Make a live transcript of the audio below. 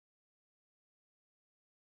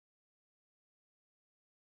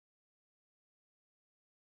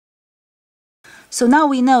So now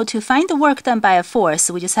we know to find the work done by a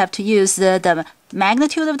force, we just have to use the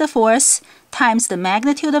magnitude of the force times the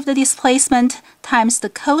magnitude of the displacement times the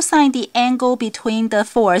cosine the angle between the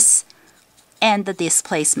force and the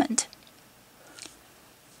displacement.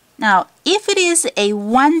 Now, if it is a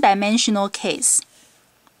one-dimensional case,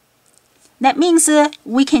 that means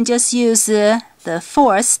we can just use the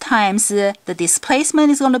force times the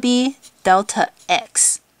displacement is going to be delta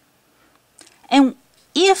x. And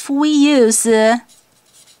if we use the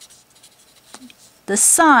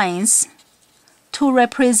signs to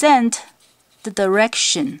represent the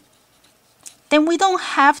direction, then we don't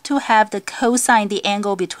have to have the cosine the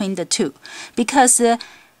angle between the two, because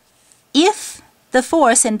if the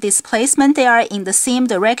force and displacement, they are in the same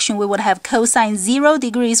direction, we would have cosine 0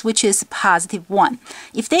 degrees, which is positive 1.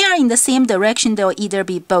 If they are in the same direction, they'll either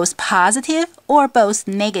be both positive or both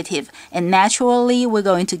negative, and naturally we're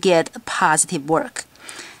going to get positive work.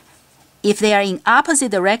 If they are in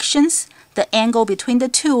opposite directions, the angle between the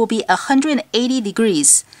two will be 180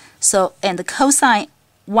 degrees. So, and the cosine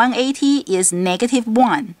 180 is negative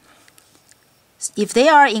 1. If they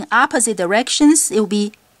are in opposite directions, it will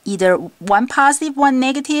be either one positive, one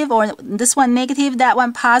negative, or this one negative, that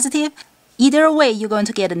one positive. Either way, you're going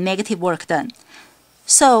to get a negative work done.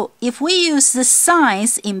 So if we use the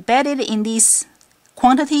signs embedded in these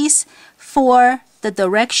quantities for the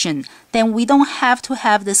direction, then we don't have to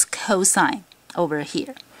have this cosine over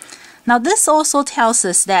here. Now this also tells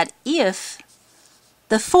us that if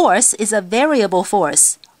the force is a variable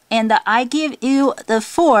force, and I give you the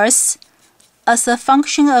force as a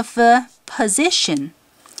function of position,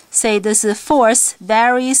 say this force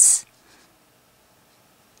varies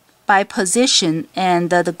by position, and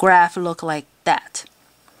the graph look like that.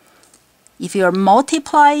 If you're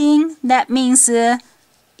multiplying, that means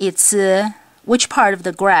it's which part of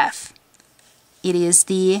the graph? It is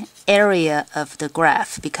the area of the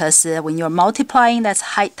graph, because when you're multiplying,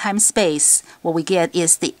 that's height times space. What we get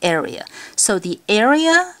is the area. So the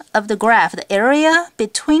area of the graph, the area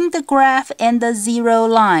between the graph and the zero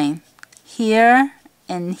line, here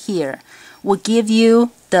and here, will give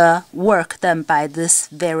you the work done by this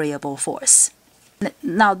variable force.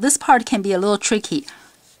 Now this part can be a little tricky.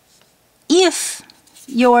 If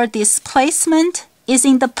your displacement is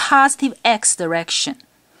in the positive x direction,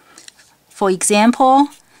 for example,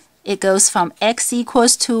 it goes from x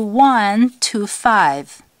equals to 1 to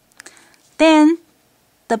 5, then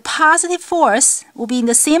the positive force will be in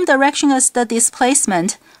the same direction as the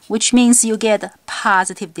displacement, which means you get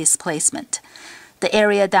positive displacement. The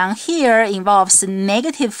area down here involves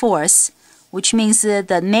negative force, which means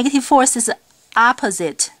the negative force is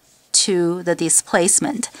opposite to the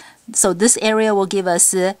displacement. So this area will give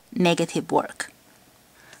us negative work.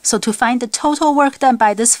 So to find the total work done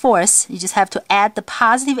by this force, you just have to add the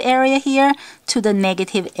positive area here to the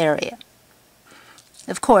negative area.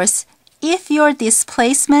 Of course, if your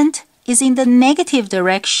displacement is in the negative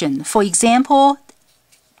direction, for example,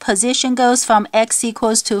 position goes from x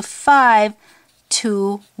equals to 5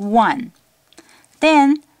 to 1,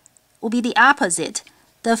 then it will be the opposite.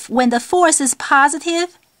 When the force is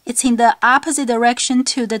positive, it's in the opposite direction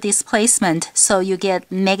to the displacement, so you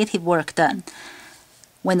get negative work done.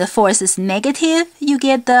 When the force is negative, you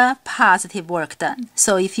get the positive work done.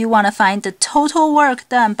 So if you want to find the total work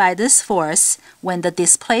done by this force when the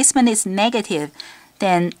displacement is negative,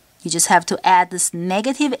 then you just have to add this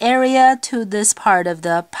negative area to this part of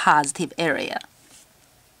the positive area.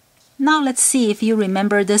 Now let's see if you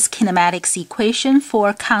remember this kinematics equation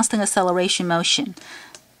for constant acceleration motion,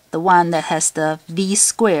 the one that has the v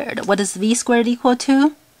squared. What does v squared equal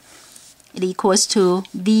to? It equals to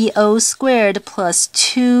VO squared plus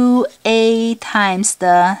 2A times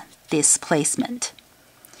the displacement.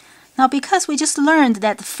 Now because we just learned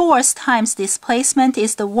that force times displacement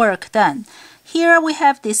is the work done, here we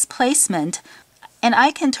have displacement, and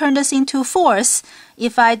I can turn this into force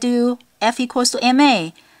if I do F equals to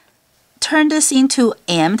MA. Turn this into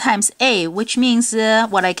M times A, which means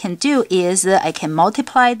what I can do is I can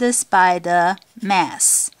multiply this by the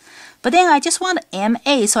mass. But then I just want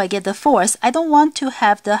MA, so I get the force. I don't want to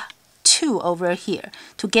have the 2 over here.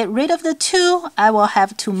 To get rid of the 2, I will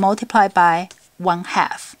have to multiply by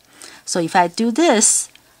 1/2. So if I do this,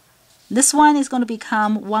 this one is going to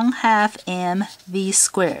become 1/2 mv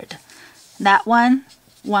squared. That one,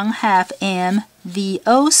 1/2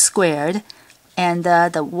 mvo squared. And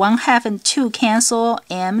the 1/2 and 2 cancel,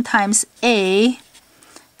 m times A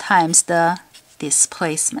times the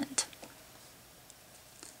displacement.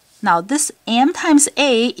 Now this m times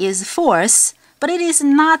A is force, but it is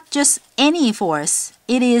not just any force.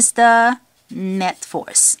 It is the net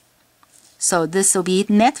force. So this will be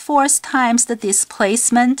net force times the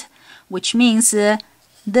displacement, which means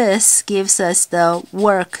this gives us the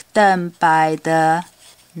work done by the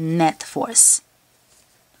net force.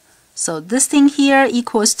 So this thing here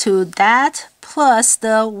equals to that plus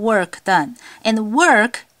the work done. And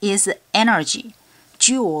work is energy,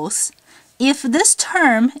 joules. If this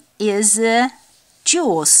term is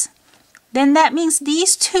joules, then that means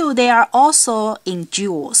these two, they are also in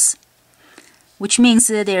joules, which means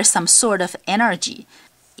there's some sort of energy.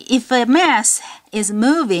 If a mass is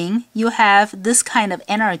moving, you have this kind of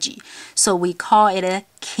energy. So we call it a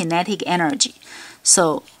kinetic energy.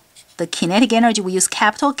 So the kinetic energy, we use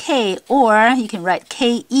capital K, or you can write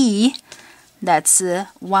KE. That's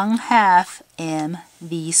 1/2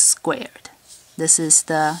 mv squared. This is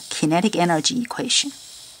the kinetic energy equation.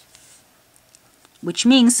 Which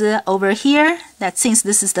means over here, that since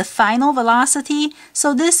this is the final velocity,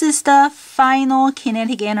 so this is the final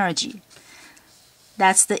kinetic energy.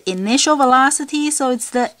 That's the initial velocity, so it's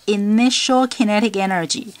the initial kinetic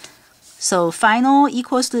energy. So final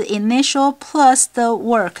equals to the initial plus the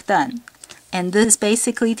work done. And this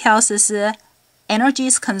basically tells us energy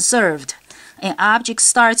is conserved. An object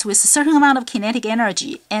starts with a certain amount of kinetic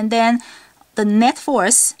energy, and then the net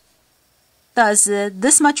force does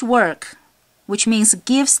this much work, which means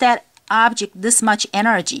gives that object this much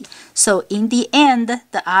energy. So in the end,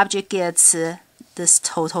 the object gets this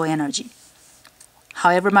total energy.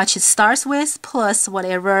 However much it starts with, plus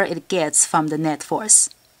whatever it gets from the net force.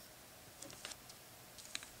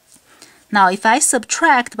 Now, if I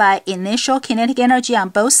subtract by initial kinetic energy on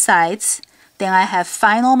both sides, then I have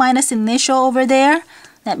final minus initial over there.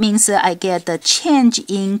 That means I get the change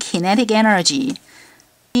in kinetic energy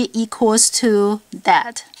equals to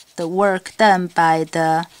that, the work done by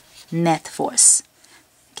the net force.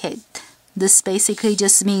 Okay, this basically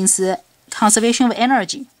just means conservation of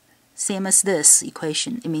energy. Same as this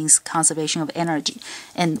equation, it means conservation of energy.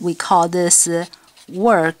 And we call this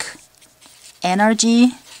Work-Energy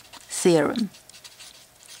Theorem.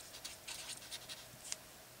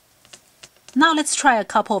 Now let's try a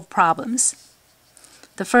couple of problems.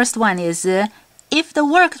 The first one is, if the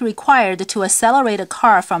work required to accelerate a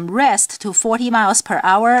car from rest to 40 miles per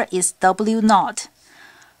hour is W0,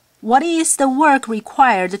 what is the work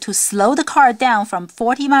required to slow the car down from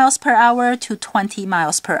 40 miles per hour to 20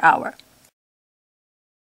 miles per hour?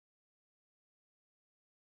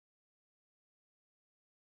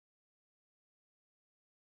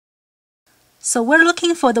 So we're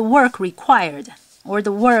looking for the work required, or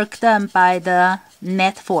the work done by the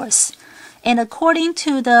net force. And according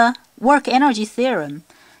to the Work-Energy Theorem,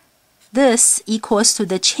 this equals to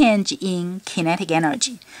the change in kinetic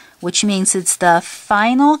energy, which means it's the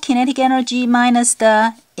final kinetic energy minus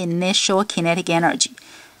the initial kinetic energy.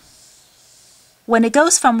 When it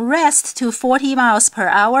goes from rest to 40 miles per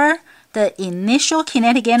hour, the initial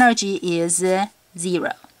kinetic energy is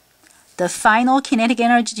 0. The final kinetic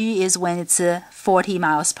energy is when it's 40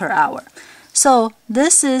 miles per hour. So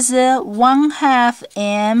this is 1/2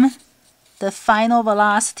 m, the final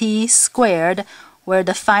velocity squared, where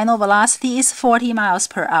the final velocity is 40 miles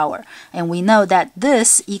per hour. And we know that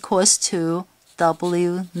this equals to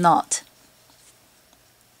W0.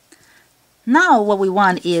 Now what we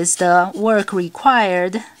want is the work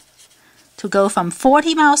required to go from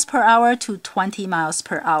 40 miles per hour to 20 miles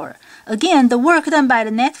per hour. Again, the work done by the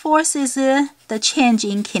net force is the change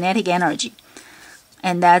in kinetic energy.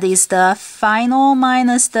 And that is the final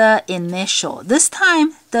minus the initial. This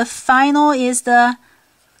time, the final is the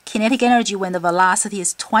kinetic energy when the velocity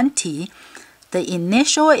is 20. The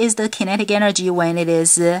initial is the kinetic energy when it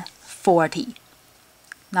is 40.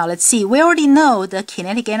 Now let's see, we already know the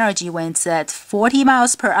kinetic energy when it's at 40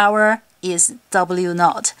 miles per hour is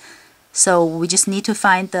W0. So we just need to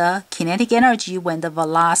find the kinetic energy when the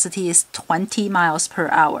velocity is 20 miles per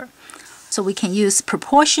hour. So we can use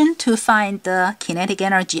proportion to find the kinetic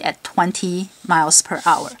energy at 20 miles per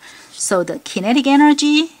hour. So the kinetic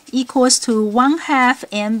energy equals to 1/2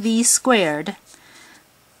 mv squared.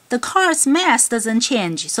 The car's mass doesn't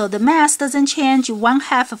change, so the mass doesn't change.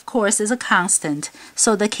 1/2, of course, is a constant.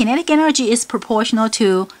 So the kinetic energy is proportional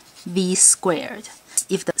to v squared.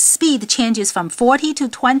 If the speed changes from 40 to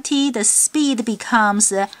 20, the speed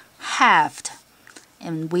becomes halved.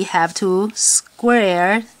 And we have to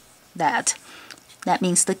square that. That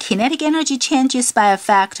means the kinetic energy changes by a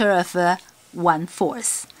factor of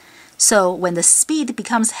 1/4. So when the speed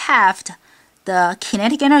becomes halved, the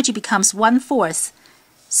kinetic energy becomes 1/4.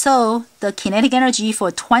 So the kinetic energy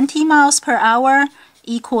for 20 miles per hour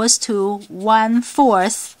equals to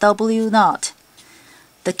 1/4 W0.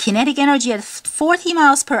 The kinetic energy at 40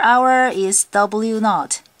 miles per hour is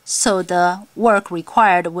W0. so the work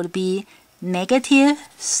required would be negative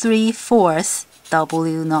 3/4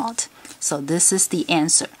 W naught. So this is the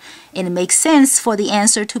answer. And it makes sense for the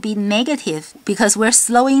answer to be negative because we're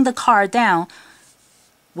slowing the car down.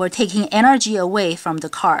 We're taking energy away from the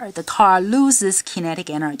car. The car loses kinetic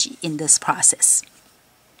energy in this process.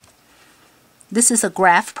 This is a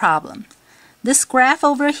graph problem. This graph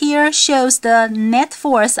over here shows the net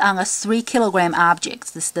force on a 3 kilogram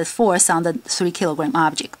object. This is the force on the 3 kilogram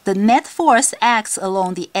object. The net force acts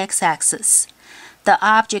along the x-axis. The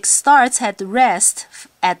object starts at rest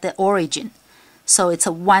at the origin. So it's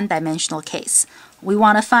a one-dimensional case. We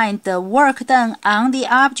want to find the work done on the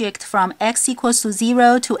object from x equals to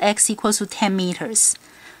 0 to x equals to 10 meters.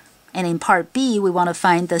 And in part B, we want to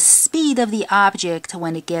find the speed of the object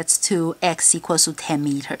when it gets to x equals to 10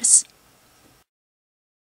 meters.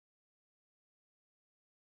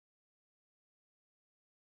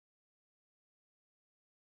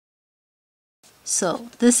 So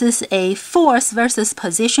this is a force versus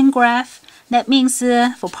position graph. That means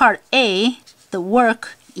for part A, the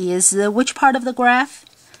work is which part of the graph?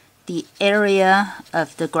 The area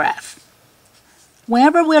of the graph.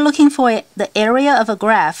 Whenever we're looking for the area of a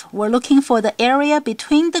graph, we're looking for the area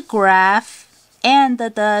between the graph and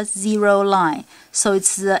the zero line. So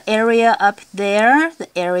it's the area up there, the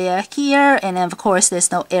area here, and then of course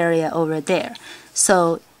there's no area over there.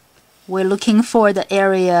 So we're looking for the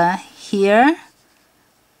area here,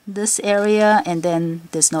 this area, and then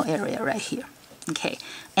there's no area right here. Okay,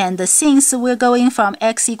 and since we're going from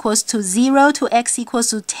x equals to 0 to x equals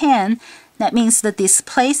to 10, that means the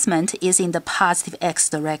displacement is in the positive x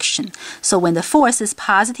direction. So when the force is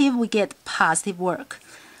positive, we get positive work.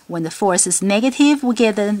 When the force is negative, we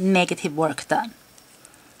get the negative work done.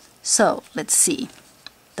 So let's see.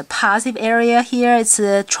 The positive area here is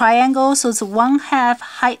a triangle, so it's 1/2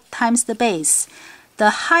 height times the base.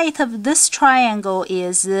 The height of this triangle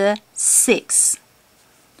is 6.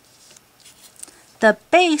 The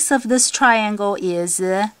base of this triangle is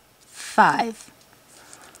 5.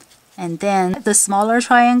 And then the smaller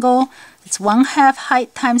triangle, it's 1/2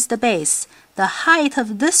 height times the base. The height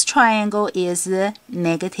of this triangle is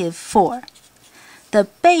 -4. The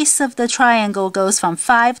base of the triangle goes from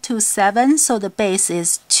 5 to 7, so the base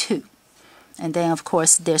is 2. And then, of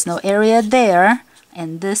course, there's no area there,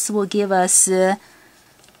 and this will give us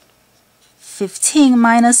 15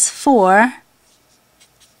 minus 4,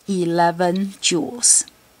 11 joules.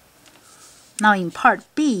 Now in part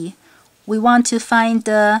B, we want to find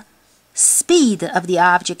the speed of the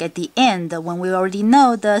object at the end when we already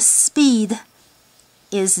know the speed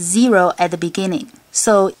is 0 at the beginning.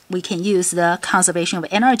 So we can use the conservation of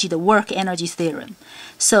energy, the Work-Energy Theorem.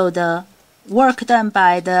 So the work done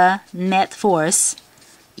by the net force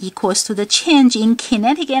equals to the change in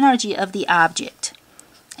kinetic energy of the object.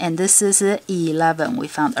 And this is 11 we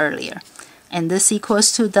found earlier. And this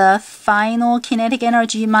equals to the final kinetic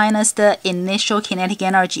energy minus the initial kinetic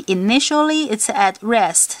energy. Initially, it's at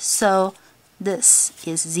rest, so this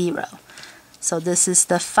is 0. So this is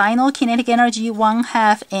the final kinetic energy,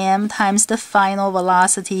 1/2 m times the final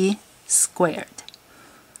velocity squared.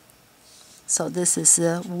 So this is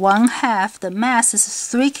 1/2. The mass is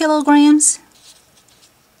 3 kilograms.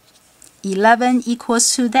 11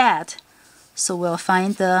 equals to that. So we'll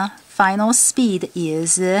find the final speed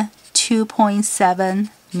is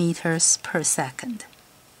 2.7 meters per second.